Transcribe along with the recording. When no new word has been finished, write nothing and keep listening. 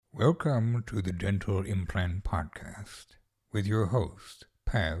Welcome to the Dental Implant Podcast with your host,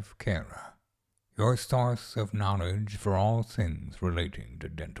 Pav Kara, your source of knowledge for all things relating to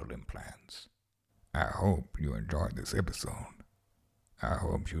dental implants. I hope you enjoyed this episode. I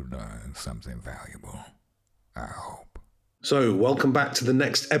hope you learned something valuable. I hope. So, welcome back to the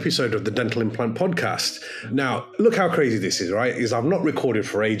next episode of the Dental Implant Podcast. Now, look how crazy this is, right? I've not recorded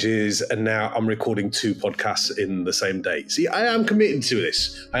for ages, and now I'm recording 2 podcasts in the same day. See, I am committed to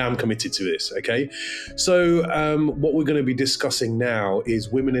this. Okay? So, what we're going to be discussing now is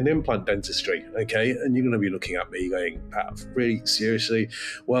women in implant dentistry, okay? And you're going to be looking at me going, Pat, really? Seriously?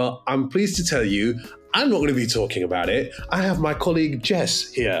 Well, I'm pleased to tell you, I'm not going to be talking about it. I have my colleague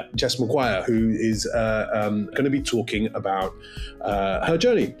Jess here, Jess Maguire, who is going to be talking about her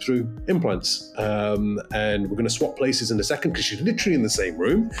journey through implants. And we're going to swap places in a second because she's literally in the same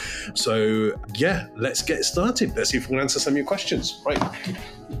room. So, yeah, let's get started. Let's see if we can answer some of your questions. Right.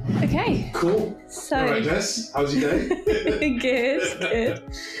 Okay. Cool. So, all right, Jess, how's your day? Good.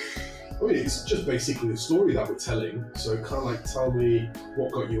 I mean, it's just basically a story that we're telling. So kind of like tell me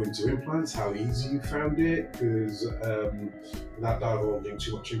what got you into implants, how easy you found it, because without divulging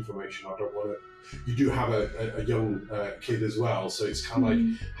too much information, I don't want to. You do have a young kid as well, so it's kind of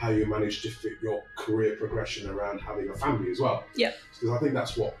like how you managed to fit your career progression around having a family as well. Yeah. Because I think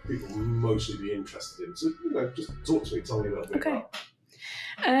that's what people mostly be interested in. So, just talk to me, tell me a little bit about.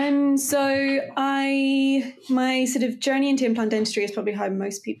 So my sort of journey into implant dentistry is probably how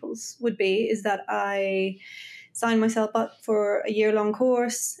most people's would be, is that I signed myself up for a year-long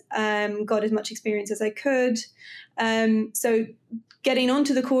course, got as much experience as I could. So getting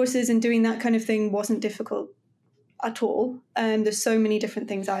onto the courses and doing that kind of thing wasn't difficult at all. There's so many different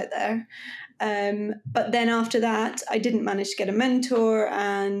things out there. But then after that, I didn't manage to get a mentor,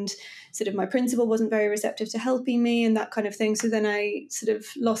 and sort of my principal wasn't very receptive to helping me and that kind of thing. So then I sort of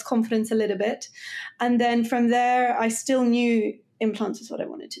lost confidence a little bit. And then from there, I still knew implants was what I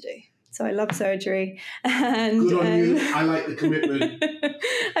wanted to do. So I love surgery. And, good on you. I like the commitment.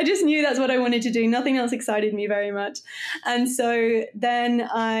 I just knew that's what I wanted to do. Nothing else excited me very much. And so then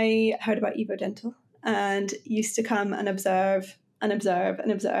I heard about Evo Dental and used to come and observe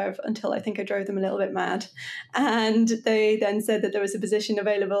until I think I drove them a little bit mad. And they then said that there was a position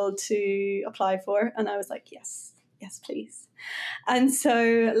available to apply for. And I was like, yes, please. And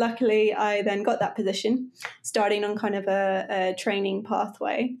so luckily I then got that position, starting on kind of a training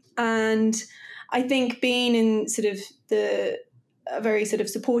pathway. And I think being in sort of a very sort of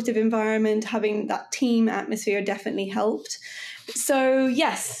supportive environment, having that team atmosphere definitely helped. So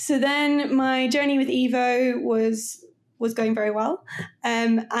yes, so then my journey with Evo was going very well.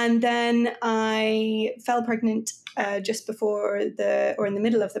 And then I fell pregnant just before in the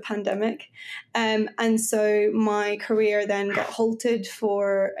middle of the pandemic. And so my career then got halted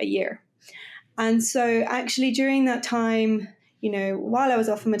for a year. And so actually during that time, while I was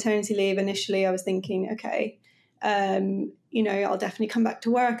off on maternity leave, initially I was thinking, okay, I'll definitely come back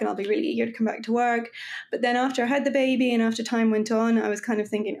to work and I'll be really eager to come back to work. But then after I had the baby and after time went on, I was kind of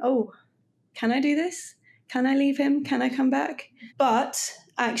thinking, oh, can I do this? Can I leave him? Can I come back? But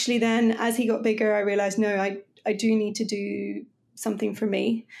actually then as he got bigger, I realized, no, I do need to do something for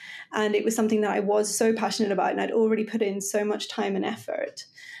me. And it was something that I was so passionate about and I'd already put in so much time and effort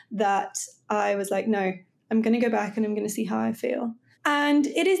that I was like, no, I'm going to go back and I'm going to see how I feel. And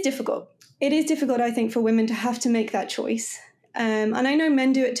it is difficult. It is difficult, I think, for women to have to make that choice. And I know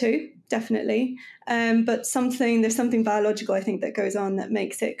men do it too, definitely. But there's something biological, I think, that goes on that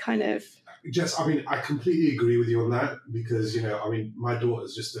makes it kind of... Jess, I completely agree with you on that because, my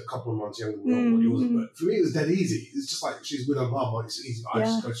daughter's just a couple of months younger than what yours is, but for me it was dead easy. It's just like she's with her mum, it's easy. I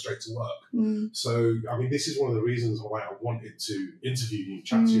just go straight to work. So, this is one of the reasons why I wanted to interview you and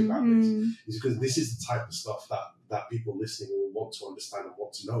chat to you about this, is because this is the type of stuff that people listening will want to understand and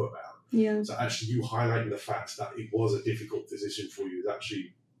want to know about. Yeah. So actually you highlighting the fact that it was a difficult decision for you is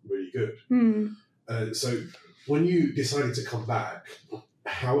actually really good. So when you decided to come back,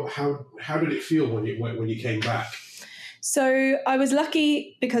 how did it feel when you came back? So I was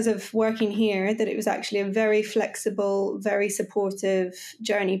lucky because of working here that it was actually a very flexible, very supportive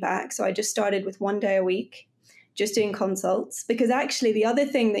journey back. So I just started with 1 day a week, just doing consults. Because actually the other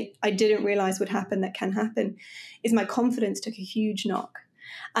thing that I didn't realize would happen that can happen is my confidence took a huge knock.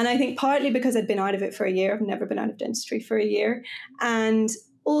 And I think partly because I'd been out of it for a year. I've never been out of dentistry for a year. And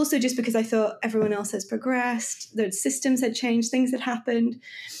also just because I thought everyone else has progressed, the systems had changed, things had happened.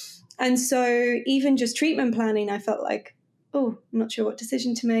 And so even just treatment planning, I felt like, oh, I'm not sure what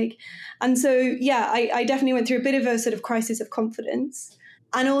decision to make. And so, yeah, I definitely went through a bit of a sort of crisis of confidence.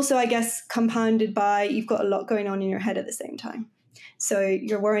 And also, I guess, compounded by you've got a lot going on in your head at the same time. So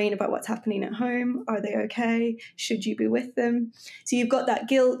you're worrying about what's happening at home. Are they okay? Should you be with them? So you've got that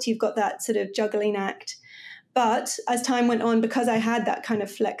guilt, you've got that sort of juggling act. But as time went on, because I had that kind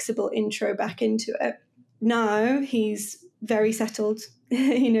of flexible intro back into it, now he's very settled,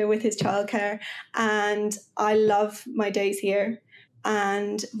 with his childcare. And I love my days here.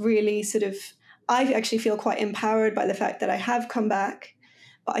 And really I actually feel quite empowered by the fact that I have come back,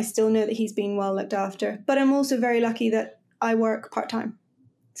 but I still know that he's being well looked after. But I'm also very lucky that I work part-time.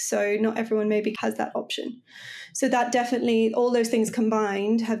 So not everyone maybe has that option. So that definitely, all those things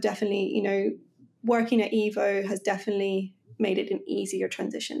combined have definitely, working at Evo has definitely made it an easier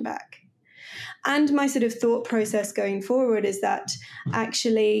transition back. And my sort of thought process going forward is that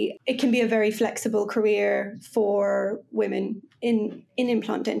actually it can be a very flexible career for women in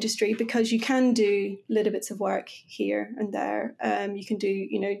implant dentistry, because you can do little bits of work here and there. You can do,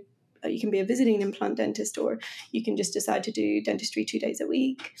 you can be a visiting implant dentist, or you can just decide to do dentistry 2 days a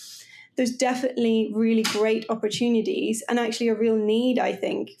week. There's definitely really great opportunities, and actually a real need, I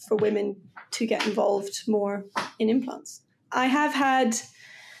think, for women to get involved more in implants. I have had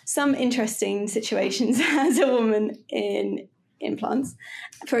some interesting situations as a woman in implants.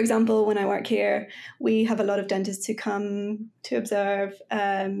 For example, when I work here, we have a lot of dentists who come to observe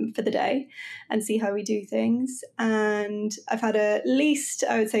for the day and see how we do things. And I've had at least,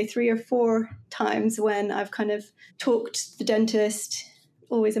 I would say, 3 or 4 times when I've kind of talked the dentist,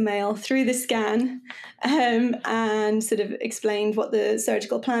 always a male, through the scan and sort of explained what the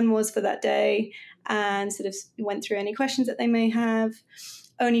surgical plan was for that day, and sort of went through any questions that they may have,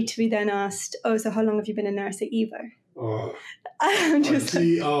 only to be then asked, so how long have you been a nurse at Evo? Oh, I'm just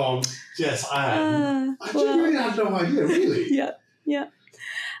Jess, I genuinely had no idea, really. Yeah.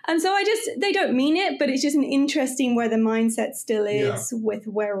 And so they don't mean it, but it's just an interesting where the mindset still is with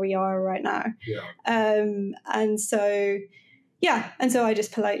where we are right now. Yeah. And so I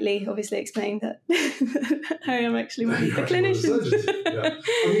just politely, obviously, explained that I am actually one of the clinicians.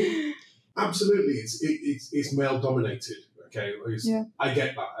 I mean, absolutely, it's male dominated. Okay, I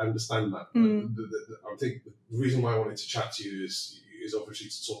get that, I understand that. I think the reason why I wanted to chat to you is obviously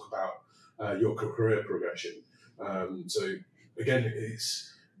to talk about your career progression. So again,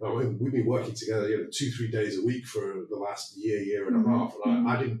 we've been working together 2-3 days a week for the last year and a half, and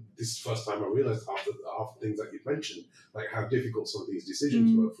I didn't. This is the first time I realised half the things that you've mentioned, like how difficult some of these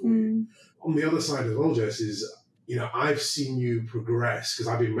decisions were for you. On the other side as well, Jess, is I've seen you progress,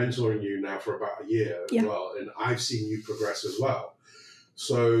 because I've been mentoring you now for about a year as well, and I've seen you progress as well.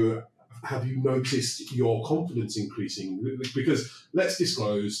 So have you noticed your confidence increasing? Because let's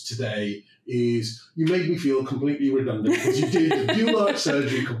disclose today is you made me feel completely redundant because you did the dual arch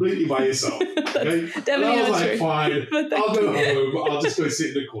surgery completely by yourself. Okay? Definitely. And I was not like, true. fine, I'll go home, I'll just go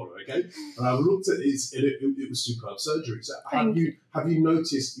sit in the corner, okay? And I've looked at it, and it was superb surgery. So have you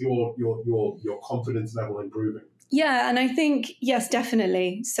noticed your confidence level improving? Yeah, and I think, yes,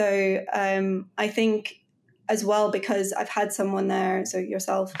 definitely. So I think as well, because I've had someone there, so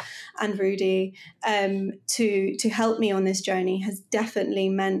yourself and Rudy, to help me on this journey has definitely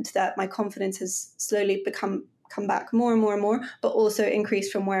meant that my confidence has slowly come back more and more and more, but also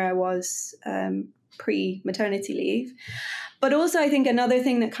increased from where I was pre-maternity leave. But also I think another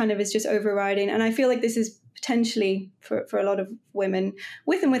thing that kind of is just overriding, and I feel like this is potentially for a lot of women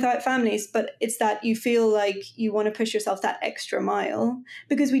with and without families, but it's that you feel like you want to push yourself that extra mile,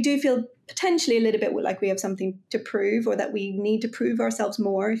 because we do feel potentially a little bit like we have something to prove, or that we need to prove ourselves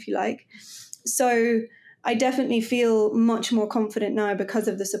more, if you like. So I definitely feel much more confident now because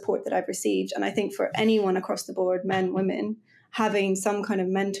of the support that I've received. And I think for anyone across the board, men, women, having some kind of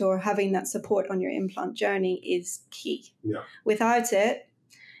mentor, having that support on your implant journey is key. Yeah. Without it,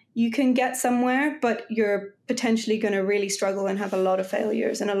 you can get somewhere, but you're potentially going to really struggle and have a lot of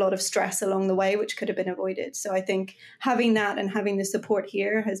failures and a lot of stress along the way, which could have been avoided. So I think having that and having the support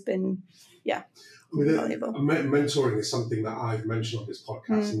here has been, valuable. Mentoring is something that I've mentioned on this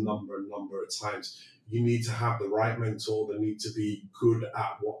podcast a number of times. You need to have the right mentor. They need to be good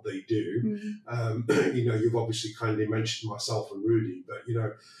at what they do. You've obviously kindly mentioned myself and Rudy, but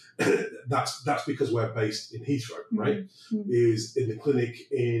that's because we're based in Heathrow, right? Is in the clinic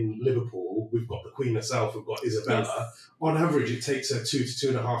in Liverpool, we've got the Queen herself, we've got Isabella. Yes. On average, it takes her 2 to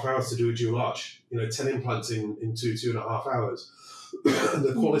 2.5 hours to do a dual arch. 10 implants in 2.5 hours. And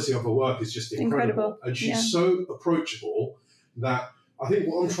the quality of her work is just incredible. And she's so approachable that I think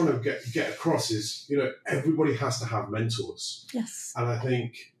what I'm trying to get across is, everybody has to have mentors. Yes. And I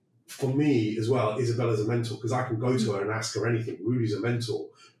think for me as well, Isabella's a mentor because I can go to her and ask her anything. Rudy's a mentor.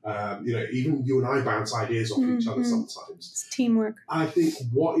 Even you and I bounce ideas off each other sometimes. It's teamwork. I think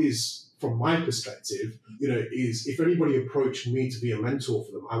what is from my perspective, is if anybody approached me to be a mentor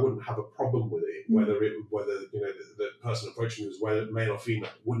for them, I wouldn't have a problem with it. Whether the person approaching me was whether male or female,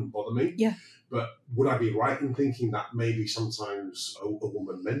 it wouldn't bother me. Yeah. But would I be right in thinking that maybe sometimes a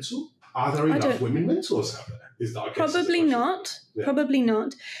woman mentor? Are there enough women mentors out there? Probably not. Yeah. Probably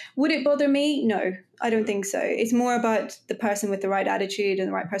not. Would it bother me? No, I don't think so. It's more about the person with the right attitude and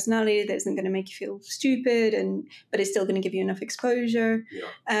the right personality that isn't going to make you feel stupid, but it's still going to give you enough exposure. Yeah.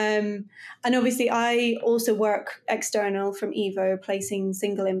 And obviously, I also work external from Evo, placing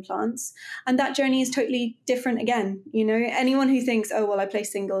single implants, and that journey is totally different. Again, anyone who thinks, oh well, I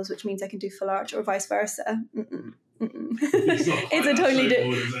place singles, which means I can do full arch, or vice versa. It's a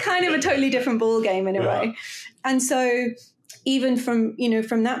totally different ball game in a way. And so even from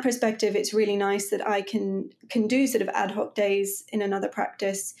that perspective, it's really nice that I can do sort of ad hoc days in another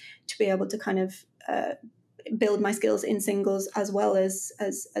practice to be able to kind of build my skills in singles as well as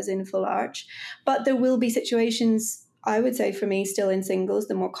in full arch. But there will be situations, I would say for me, still in singles,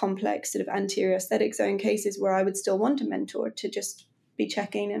 the more complex sort of anterior aesthetic zone cases where I would still want a mentor to just be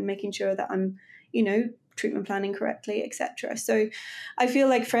checking and making sure that I'm, treatment planning correctly, etc. So I feel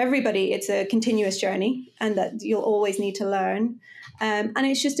like for everybody, it's a continuous journey and that you'll always need to learn. And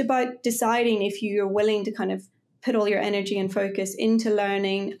it's just about deciding if you're willing to kind of put all your energy and focus into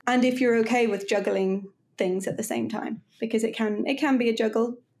learning, and if you're okay with juggling things at the same time, because it can be a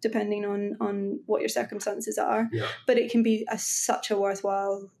juggle depending on what your circumstances are. Yeah. But it can be such a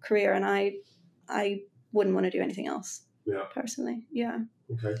worthwhile career, and I wouldn't want to do anything else. Yeah. Personally. Yeah.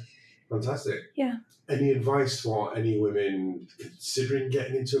 Okay. Fantastic. Yeah. Any advice for any women considering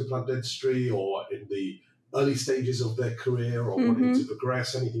getting into implant dentistry or in the early stages of their career or wanting to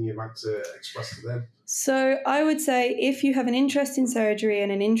progress? Anything you'd like to express to them? So I would say if you have an interest in surgery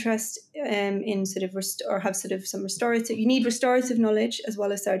and an interest in sort of or have sort of some restorative, you need restorative knowledge as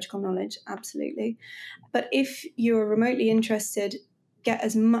well as surgical knowledge, absolutely. But if you're remotely interested, get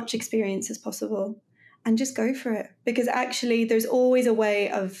as much experience as possible and just go for it, because actually there's always a way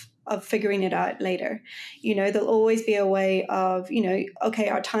of figuring it out later. There'll always be a way of, okay,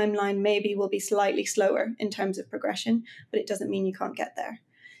 our timeline maybe will be slightly slower in terms of progression, but it doesn't mean you can't get there.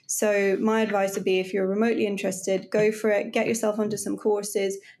 So my advice would be, if you're remotely interested, go for it, get yourself onto some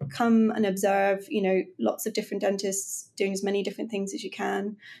courses, come and observe, lots of different dentists doing as many different things as you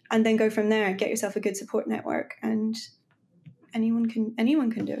can, and then go from there. Get yourself a good support network, and anyone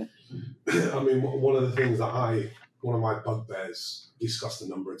can do it. I mean, one of the things that one of my bugbears discussed a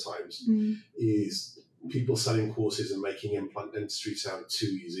number of times is people selling courses and making implant dentistry sound too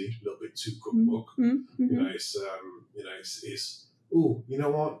easy, a little bit too cookbook. It's you know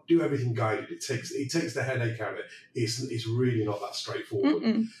what? Do everything guided. It takes the headache out of it. It's really not that straightforward.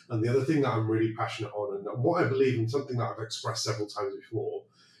 And the other thing that I'm really passionate on, and what I believe in, something that I've expressed several times before,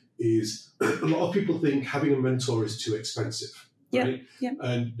 is a lot of people think having a mentor is too expensive. Right? Yeah.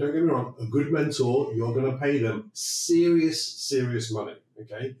 And don't get me wrong, a good mentor, you're going to pay them serious money.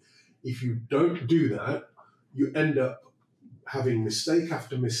 Okay. If you don't do that, you end up having mistake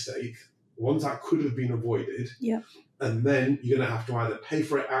after mistake, ones that could have been avoided. Yeah. And then you're going to have to either pay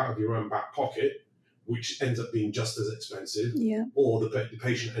for it out of your own back pocket, which ends up being just as expensive, or the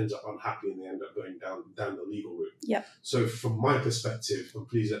patient ends up unhappy and they end up going down the legal route. Yeah. So from my perspective, and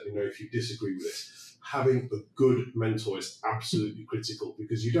please let me know if you disagree with this, having a good mentor is absolutely critical,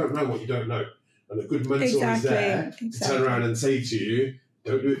 because you don't know what you don't know. And a good mentor is there to turn around and say to you,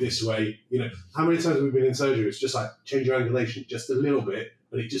 don't do it this way. How many times have we been in surgery? It's just like, change your angulation just a little bit,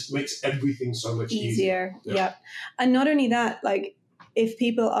 and it just makes everything so much easier. Yeah. And not only that, like, if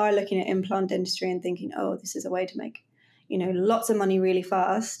people are looking at implant dentistry and thinking, oh, this is a way to make, lots of money really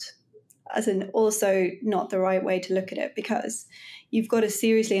fast, as in also not the right way to look at it, because you've got to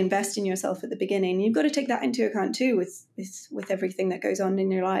seriously invest in yourself at the beginning. You've got to take that into account too with everything that goes on in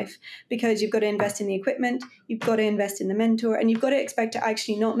your life, because you've got to invest in the equipment, you've got to invest in the mentor, and you've got to expect to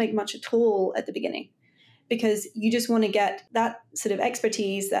actually not make much at all at the beginning, because you just want to get that sort of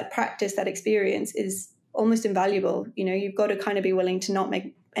expertise, that practice, that experience is almost invaluable. You've got to kind of be willing to not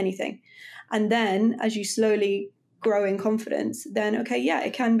make anything. And then as you slowly grow in confidence, then, okay, yeah,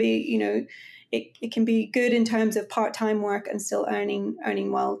 it can be, it can be good in terms of part-time work and still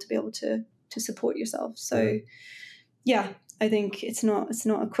earning well to be able to support yourself. So yeah, I think it's not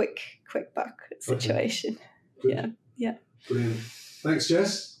a quick buck situation. Good. Yeah. Brilliant. Thanks,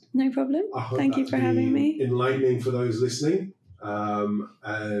 Jess. No problem. Thank you for having me. Enlightening for those listening.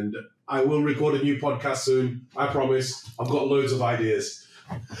 And I will record a new podcast soon. I promise. I've got loads of ideas.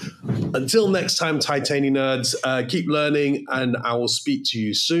 Until next time, Titanium nerds, keep learning, and I will speak to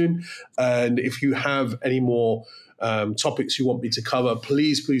you soon. And if you have any more topics you want me to cover,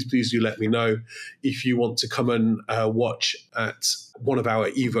 please do let me know. If you want to come and watch at one of our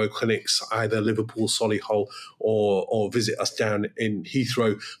Evo clinics, either Liverpool, Solihull, or visit us down in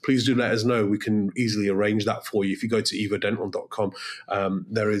Heathrow, please do let us know. We can easily arrange that for you. If you go to evodental.com,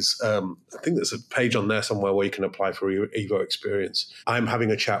 there is, I think there's a page on there somewhere where you can apply for your Evo experience. I'm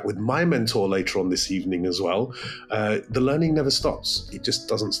having a chat with my mentor later on this evening as well. The learning never stops. It just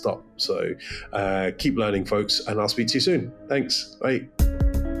doesn't stop. So keep learning, folks, and I'll speak to you soon. Thanks. Bye.